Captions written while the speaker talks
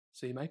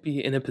So you might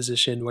be in a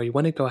position where you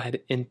want to go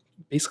ahead and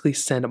basically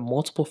send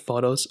multiple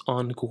photos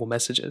on Google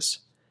Messages.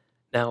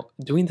 Now,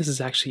 doing this is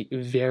actually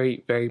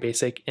very, very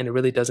basic and it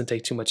really doesn't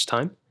take too much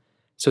time.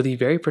 So the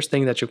very first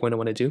thing that you're going to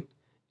want to do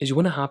is you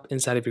want to hop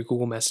inside of your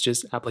Google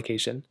Messages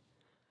application.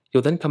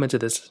 You'll then come into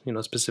this,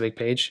 specific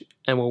page,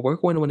 and what we're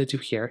going to want to do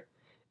here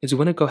is we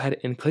want to go ahead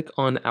and click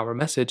on our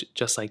message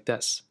just like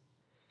this.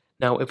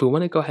 Now, if we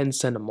want to go ahead and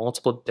send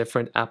multiple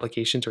different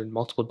applications or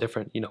multiple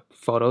different,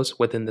 photos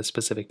within this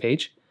specific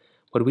page,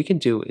 what we can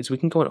do is we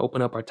can go and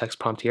open up our text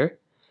prompt here.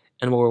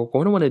 And what we're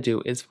going to want to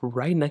do is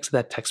right next to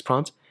that text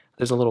prompt,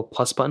 there's a little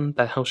plus button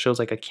that shows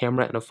like a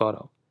camera and a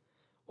photo.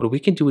 What we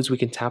can do is we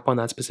can tap on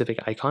that specific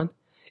icon.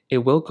 It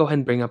will go ahead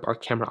and bring up our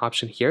camera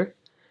option here,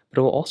 but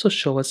it will also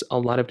show us a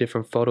lot of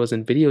different photos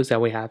and videos that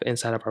we have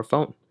inside of our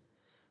phone.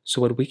 So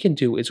what we can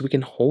do is we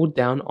can hold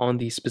down on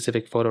the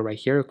specific photo right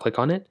here, click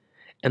on it,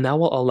 and that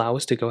will allow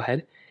us to go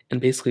ahead and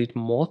basically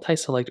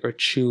multi-select or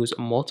choose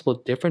multiple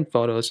different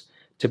photos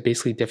to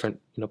basically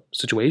different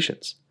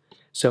situations.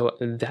 So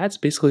that's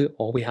basically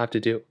all we have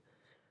to do.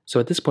 So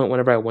at this point,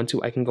 whenever I want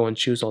to, I can go and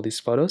choose all these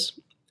photos.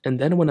 And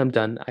then when I'm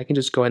done, I can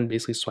just go ahead and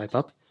basically swipe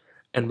up.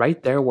 And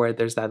right there where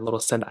there's that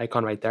little send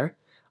icon right there,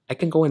 I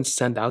can go and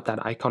send out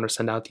that icon or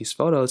send out these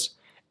photos.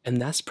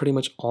 And that's pretty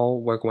much all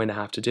we're going to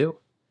have to do.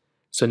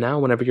 So now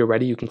whenever you're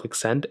ready, you can click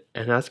send,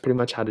 and that's pretty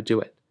much how to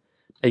do it.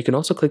 Now you can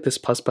also click this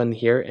plus button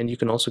here, and you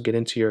can also get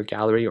into your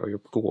gallery or your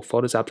Google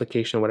Photos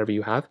application, whatever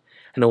you have,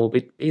 and it will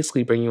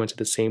basically bring you into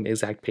the same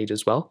exact page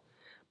as well.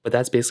 But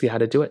that's basically how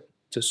to do it.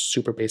 It's a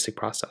super basic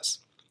process.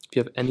 If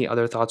you have any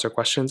other thoughts or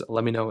questions,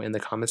 let me know in the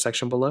comment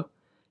section below.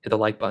 Hit the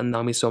like button,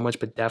 not me so much,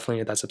 but definitely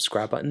hit that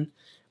subscribe button.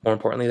 More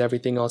importantly than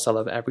everything else, I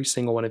love every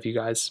single one of you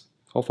guys.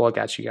 Hopefully I'll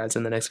catch you guys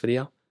in the next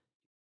video.